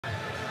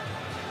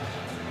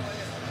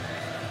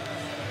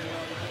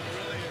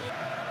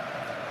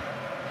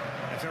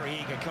very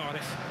eager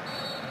Cardiff.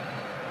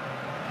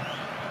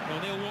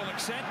 Well, Neil Warnock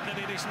said that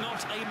it is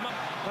not a...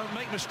 Don't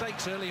make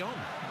mistakes early on.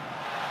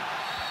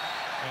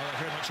 Well,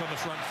 they're very much on the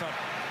front foot,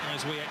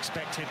 as we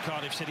expected.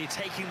 Cardíff City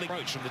taking the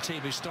approach from the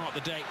team who start the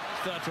day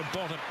third from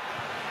bottom.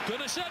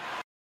 Goodison!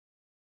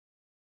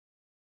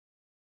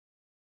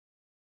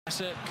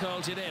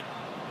 Curls it in.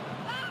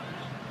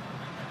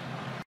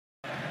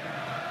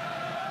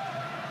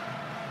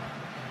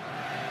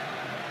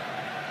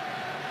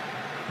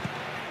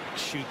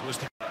 Shoot was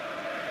the...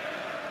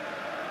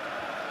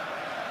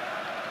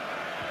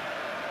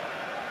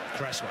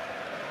 Cresswell.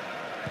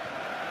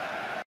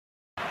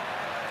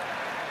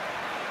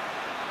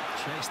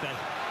 Chase they out,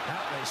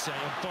 they say.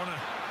 Bonner,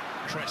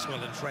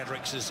 Cresswell and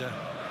Fredericks as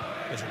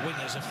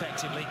wingers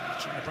effectively.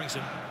 Trying to bring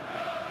some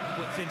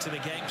width into the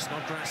game.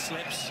 Snodgrass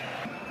slips.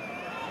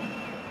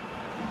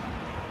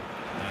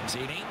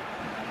 Lanzini.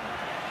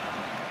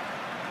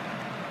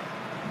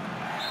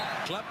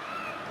 Club,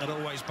 and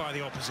always by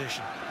the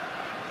opposition.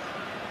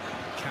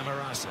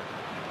 Camarasa.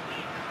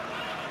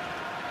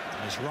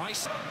 There's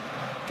Rice.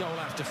 Goal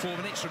after 4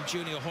 minutes from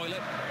Junior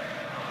Hoylett.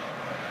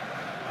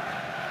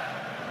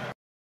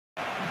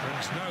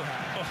 Brings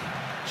no-how.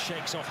 Oh,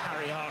 shakes off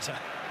Harry Arter.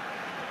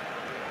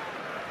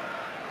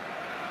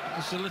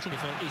 It's a little bit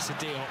for Issa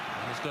Diop.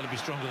 It's got to be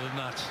stronger than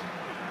that.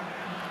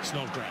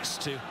 Snodgrass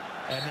to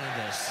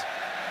Hernandez.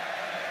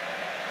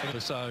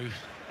 So,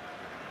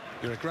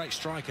 you're a great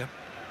striker.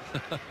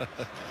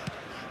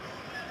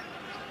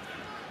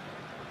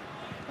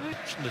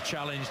 The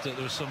challenge that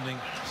there was something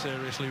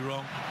seriously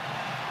wrong.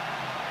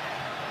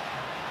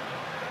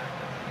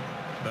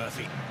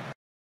 Murphy.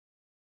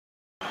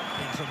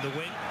 In from the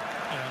wing.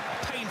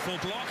 A painful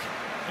block.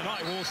 An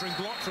eye-watering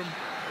block from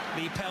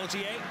the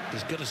Peltier.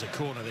 As good as a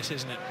corner, this,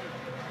 isn't it?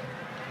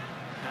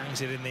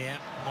 Hangs it in the air.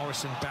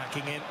 Morrison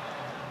backing in.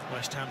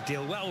 West Ham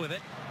deal well with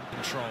it.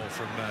 Control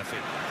from Murphy.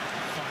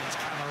 Finds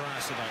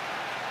Camarasa though.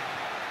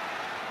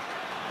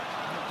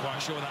 Not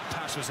quite sure what that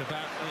pass was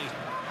about.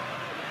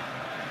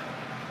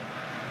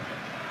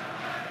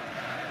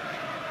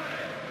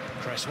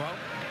 Cresswell.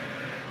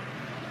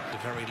 A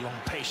very long,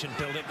 patient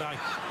build-up by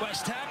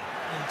West Ham.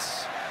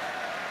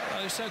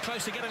 And so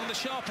close to getting on the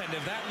sharp end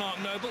of that. Mark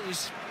Noble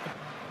was...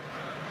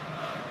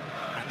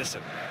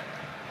 Anderson.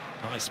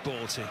 Nice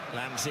ball to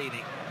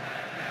Lanzini.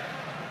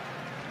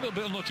 A little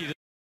bit unlucky there.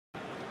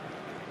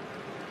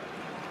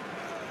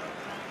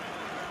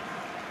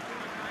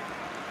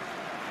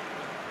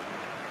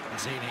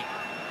 Lanzini.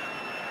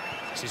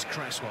 This is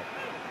Cresswell.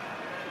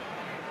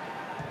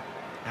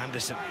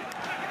 Anderson.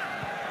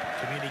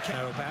 Communicate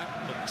about,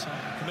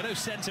 but no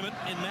sentiment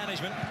in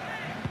management.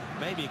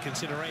 Maybe a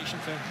consideration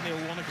for Neil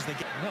Warnock as they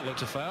get... That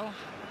looked a foul.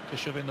 To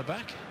shove in the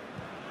back.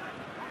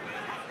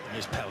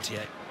 Here's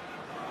Peltier.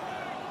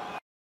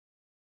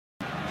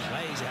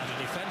 Plays out of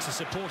defence. The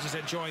supporters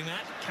enjoying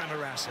that.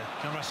 Camarasa.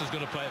 Camarasa's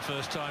got to play it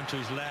first time to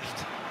his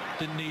left.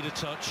 Didn't need a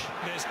touch.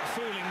 There's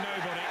fooling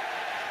nobody.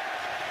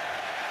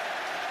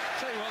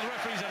 Tell you what, the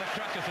referee's had a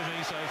cracker for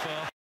me so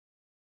far.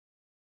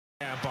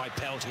 Down by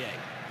Peltier.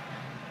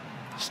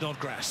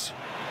 Snodgrass.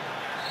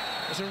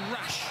 It's a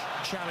rash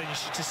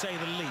challenge, to say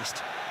the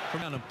least.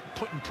 From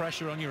putting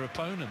pressure on your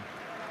opponent.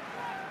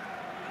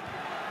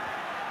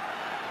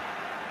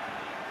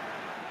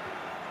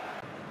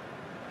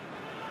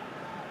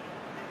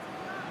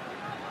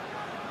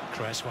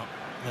 Cresswell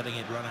letting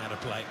it run out of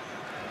play.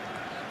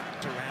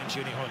 Around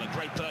Junior Hoylett.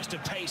 Great burst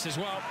of pace as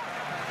well.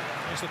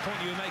 That's the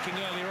point you were making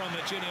earlier on,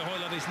 that Junior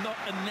Hoylett is not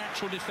a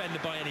natural defender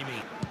by any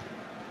means.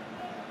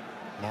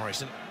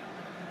 Morrison.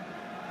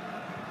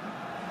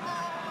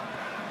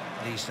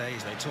 These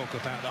days they talk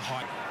about the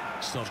height.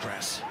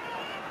 Snodgrass.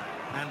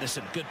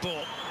 Anderson, good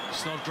ball.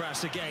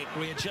 Snodgrass again,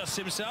 readjusts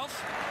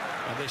himself.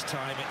 And this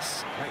time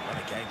it's great run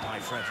again by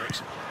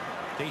Fredericks.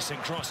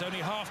 Decent cross, only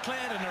half cleared,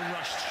 and a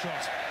rushed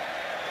shot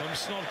from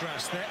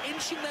Snodgrass. They're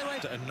inching their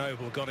way. And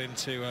Noble got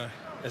into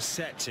a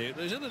set to.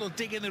 There's a little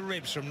dig in the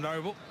ribs from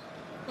Noble.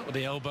 Not with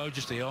the elbow,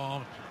 just the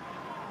arm.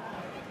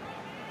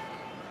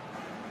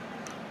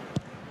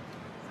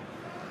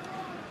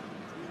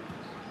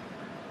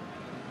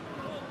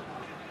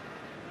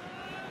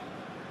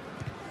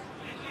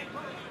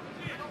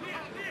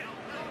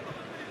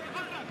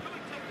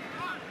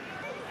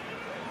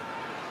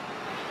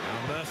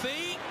 Murphy.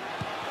 He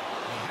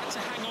had to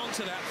hang on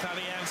to that,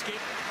 Fabianski.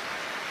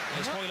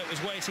 As Hoylett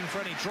was waiting for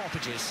any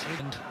droppages.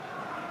 And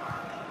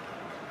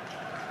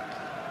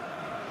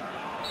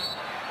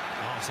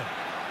Arter.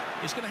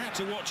 He's going to have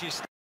to watch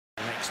his...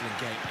 An excellent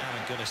game.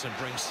 Alan Goodison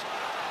brings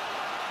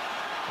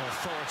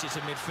authority to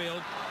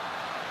midfield.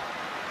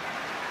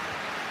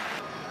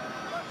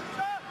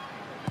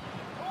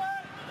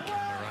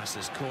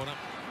 Camarasa's corner.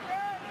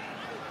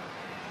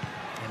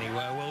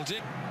 Anywhere will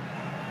do.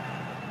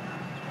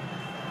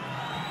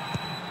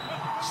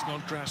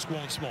 Snodgrass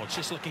once more,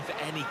 just looking for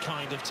any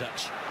kind of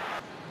touch.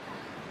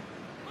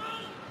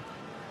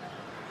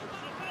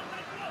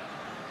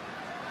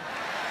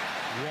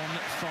 One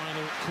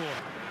final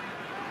corner.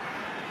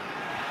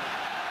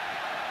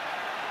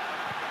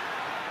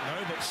 No,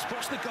 but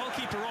spots the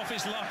goalkeeper off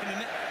his line,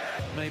 and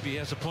Maybe he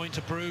has a point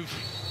to prove.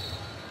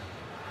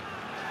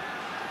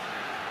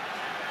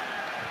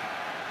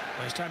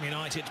 West Ham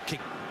United kick.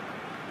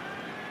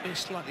 A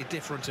slightly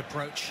different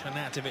approach.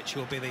 Unitеd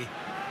will be the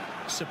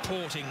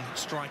supporting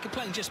striker,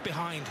 playing just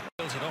behind.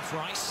 Builds it off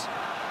Rice.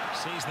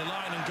 Sees the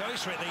line and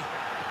goes for it,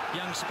 the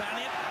young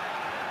Spaniard.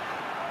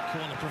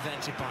 Corner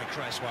prevented by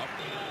Cresswell.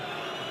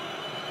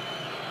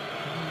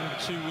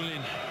 Two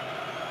willing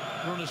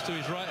runners to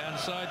his right-hand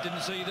side,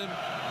 didn't see them.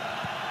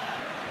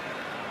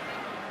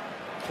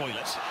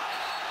 Toilet.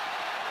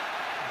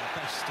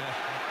 Best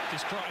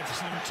described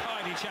as an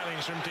untidy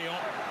challenge from Dion.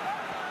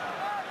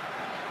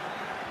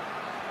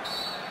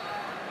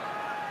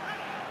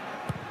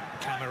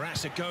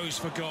 Camarasa goes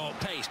for goal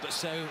pace, but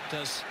so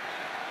does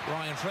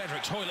Ryan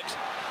Fredericks. Hoylett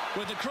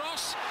with the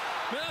cross.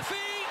 Murphy,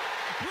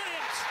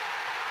 brilliant.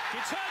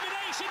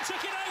 Determination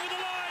took it over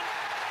the line.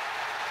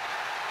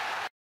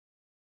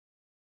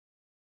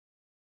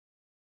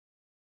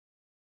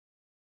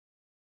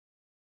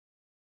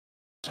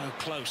 So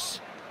close.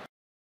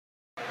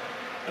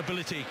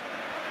 Ability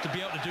to be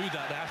able to do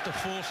that. They have to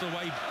force their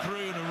way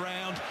through and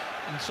around,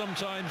 and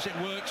sometimes it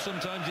works,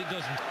 sometimes it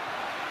doesn't.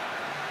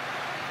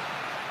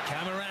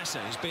 Camarasa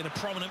has been a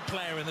prominent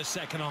player in the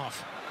second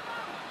half.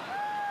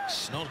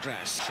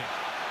 Snodgrass.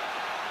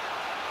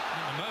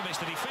 Moments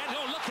to defend.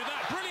 Oh, look at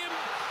that. Brilliant.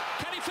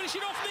 Can he finish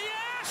it off the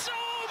ass?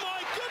 Oh,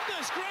 my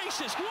goodness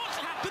gracious. What's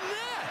happened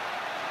there?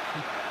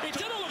 He'd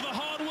done all of the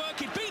hard work.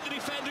 He'd beat the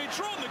defender. He'd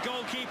drawn the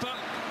goalkeeper.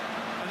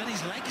 And then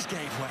his legs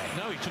gave way.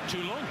 No, he took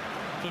too long.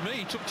 For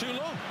me, he took too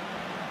long.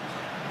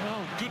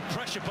 Oh, good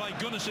pressure by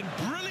Gunnarsson.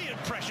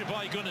 Brilliant pressure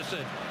by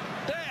Gunnarsson.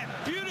 There,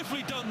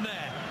 beautifully done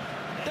there.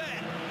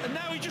 There. And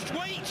now he just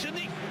waits, and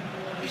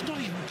he's not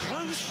even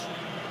close.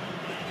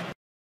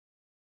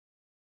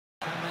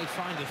 Can they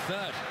find a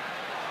third?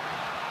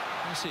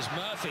 This is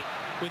Murphy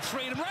with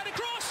freedom right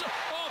across.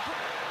 Oh,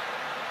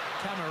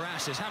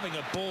 Camarasa is having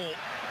a ball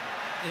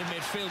in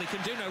midfield. He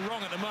can do no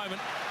wrong at the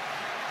moment.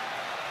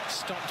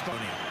 Stopped by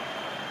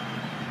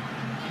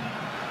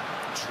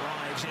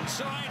drives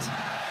inside.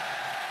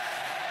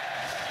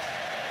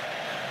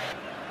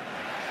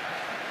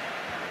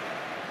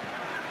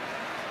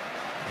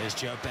 Here's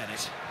Joe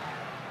Bennett.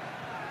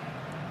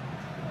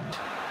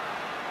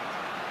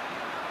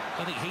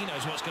 I think he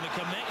knows what's going to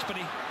come next, but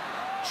he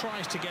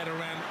tries to get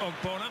around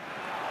Ogbonna.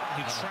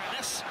 He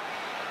traps.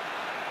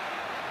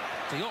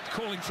 Diop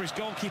calling for his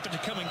goalkeeper to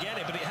come and get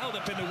it, but it held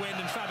up in the wind,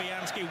 and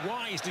Fabianski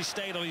wisely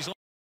stayed on his line.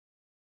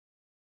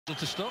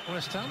 To stop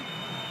West Ham.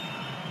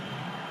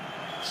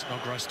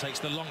 Snodgrass takes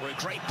the long route.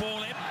 Great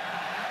ball in.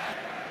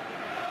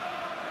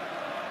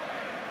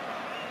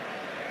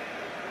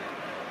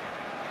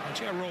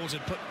 Joe Rawls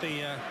had put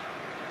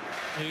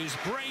whose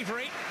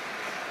bravery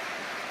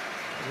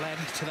led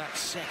to that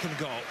second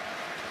goal.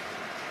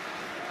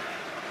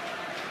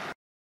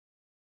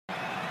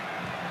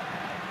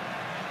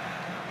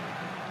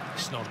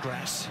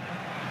 Snodgrass.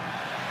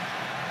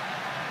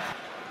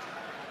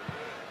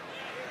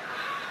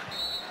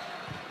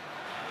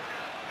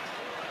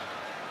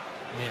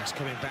 Yes,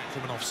 coming back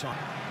from an offside.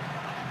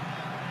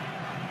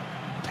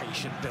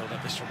 Patient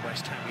build-up, this from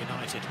West Ham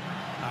United.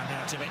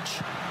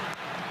 Unitеd.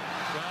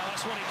 Well,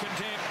 that's what he can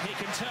do. He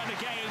can turn a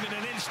game in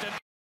an instant.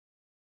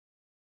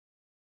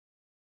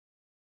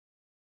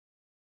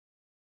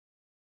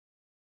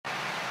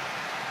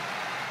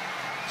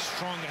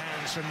 Strong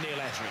hands from Neil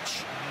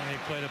Etheridge. He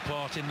played a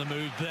part in the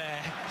move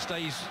there.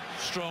 Stays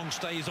strong,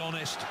 stays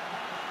honest.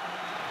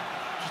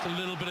 Just a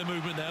little bit of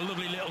movement there.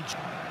 Lovely little...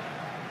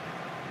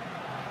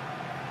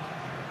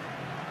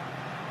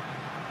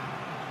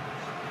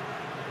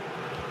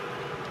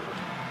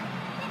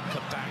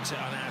 Cut back to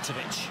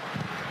Unitеd.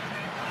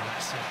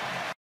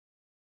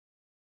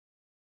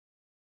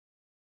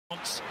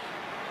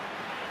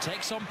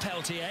 Takes on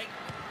Peltier,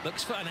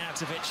 looks for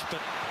United,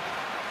 but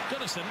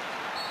Gunnarsson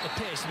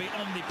appears to be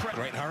on the press.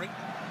 Great hurry.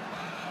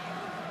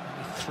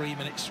 Only 3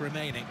 minutes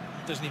remaining.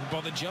 Doesn't even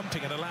bother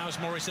jumping and allows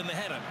Morrison the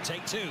header.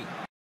 Take two.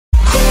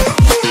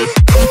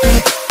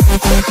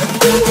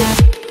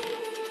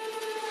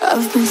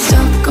 I've been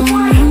stuck on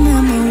your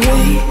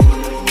memory,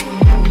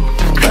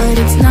 but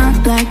it's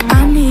not like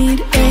I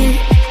need it.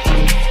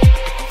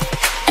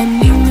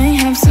 And you may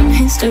have some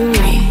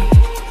history,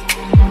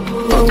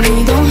 but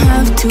we don't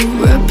have to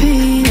repeat.